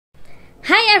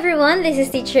everyone, this is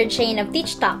Teacher Jane of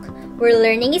Teach Talk, where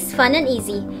learning is fun and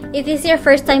easy. If this is your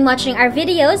first time watching our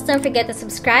videos, don't forget to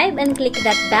subscribe and click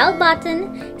that bell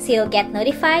button so you'll get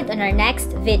notified on our next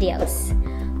videos.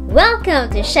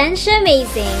 Welcome to Shensha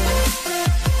Amazing!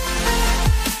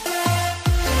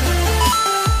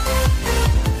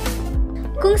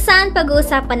 Kung saan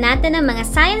pag-uusapan natin ang mga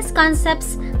science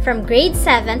concepts from grade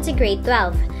 7 to grade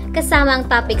 12, kasama ang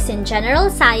topics in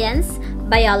general science,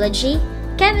 biology,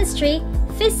 chemistry,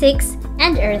 physics,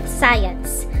 and earth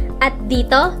science. At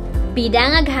dito, bida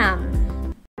ang agham!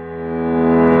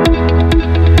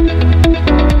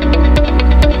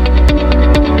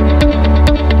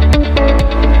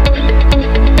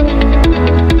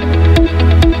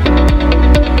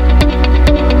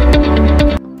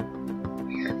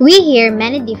 We hear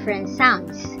many different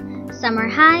sounds. Some are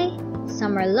high,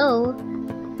 some are low,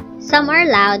 some are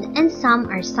loud, and some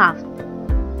are soft.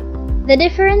 The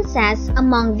differences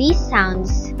among these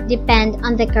sounds depend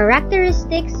on the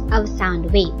characteristics of sound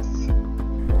waves.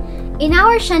 In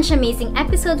our Shensha Amazing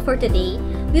episode for today,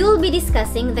 we will be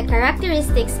discussing the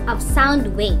characteristics of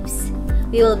sound waves.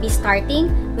 We will be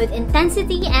starting with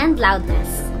intensity and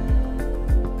loudness.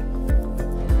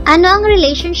 Ano ang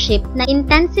relationship na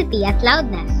intensity at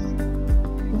loudness?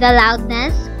 The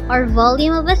loudness or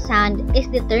volume of a sound is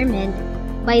determined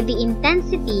by the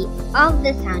intensity of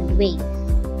the sound waves.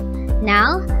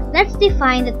 Now, let's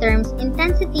define the terms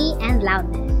intensity and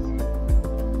loudness.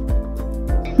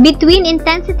 Between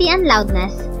intensity and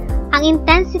loudness, ang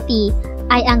intensity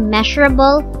ay ang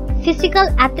measurable physical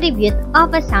attribute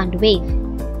of a sound wave.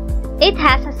 It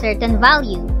has a certain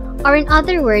value, or in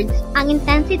other words, ang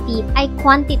intensity ay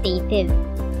quantitative.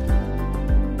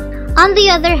 On the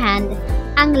other hand,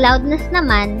 ang loudness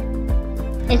naman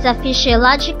is a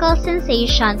physiological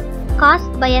sensation caused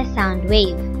by a sound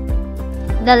wave.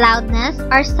 The loudness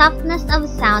or softness of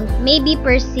sound may be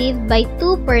perceived by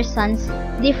two persons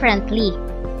differently,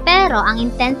 pero ang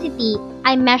intensity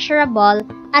ay measurable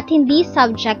at hindi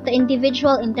subject to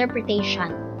individual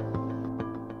interpretation.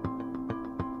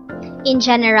 In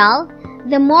general,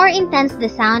 the more intense the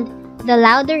sound, the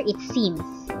louder it seems.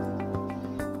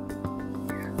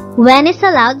 When is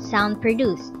a loud sound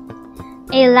produced?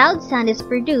 A loud sound is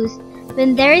produced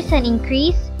when there is an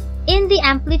increase in the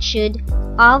amplitude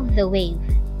of the wave.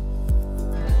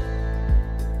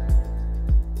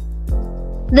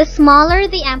 The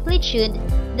smaller the amplitude,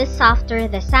 the softer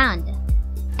the sound,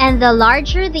 and the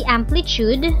larger the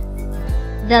amplitude,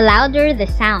 the louder the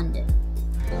sound.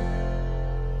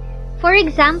 For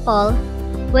example,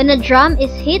 when a drum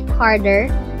is hit harder,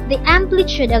 the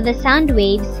amplitude of the sound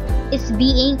waves is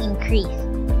being increased.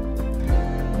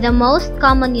 The most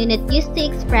common unit used to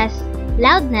express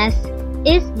loudness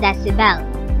is decibel.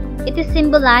 It is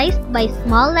symbolized by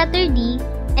small letter D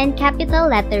and capital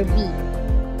letter B.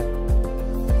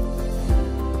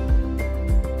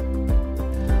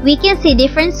 We can see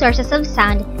different sources of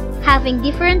sound having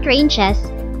different ranges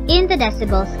in the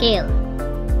decibel scale.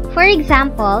 For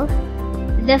example,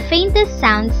 the faintest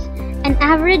sounds an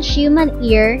average human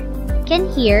ear can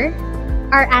hear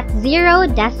are at 0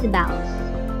 decibels.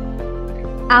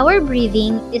 Our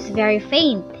breathing is very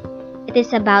faint. It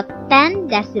is about 10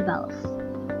 decibels.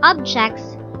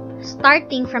 Objects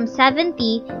starting from 70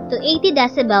 to 80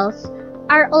 decibels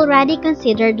are already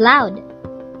considered loud.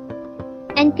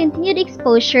 And continued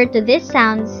exposure to these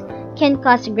sounds can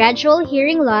cause gradual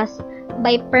hearing loss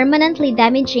by permanently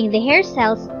damaging the hair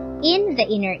cells in the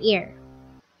inner ear.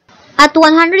 At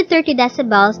 130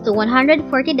 decibels to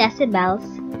 140 decibels,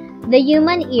 the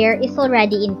human ear is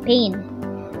already in pain.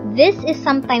 This is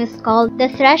sometimes called the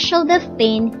threshold of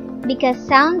pain because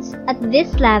sounds at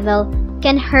this level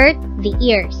can hurt the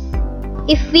ears.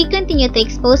 If we continue to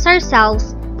expose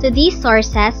ourselves to these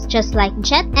sources, just like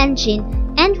jet engine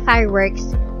and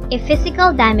fireworks, a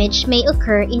physical damage may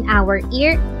occur in our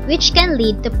ear which can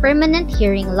lead to permanent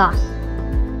hearing loss.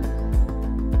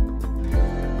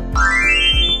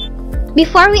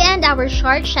 Before we end our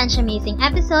short Shensha Amazing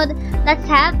episode, let's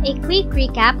have a quick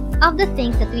recap of the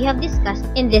things that we have discussed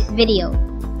in this video.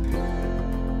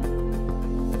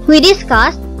 We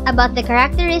discussed about the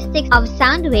characteristics of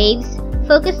sound waves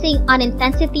focusing on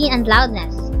intensity and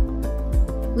loudness.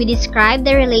 We described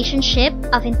the relationship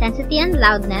of intensity and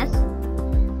loudness,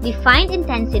 defined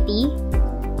intensity.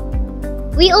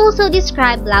 We also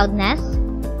described loudness.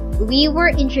 We were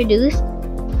introduced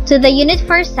to the unit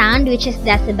for sound, which is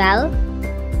decibel,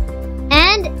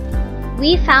 and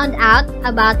we found out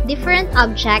about different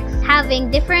objects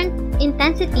having different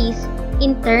intensities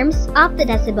in terms of the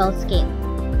decibel scale.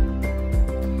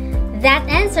 That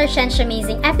ends our Shensha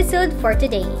Amazing episode for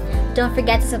today. Don't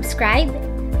forget to subscribe,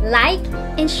 like,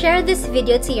 and share this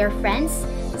video to your friends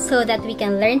so that we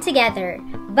can learn together.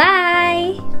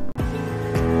 Bye!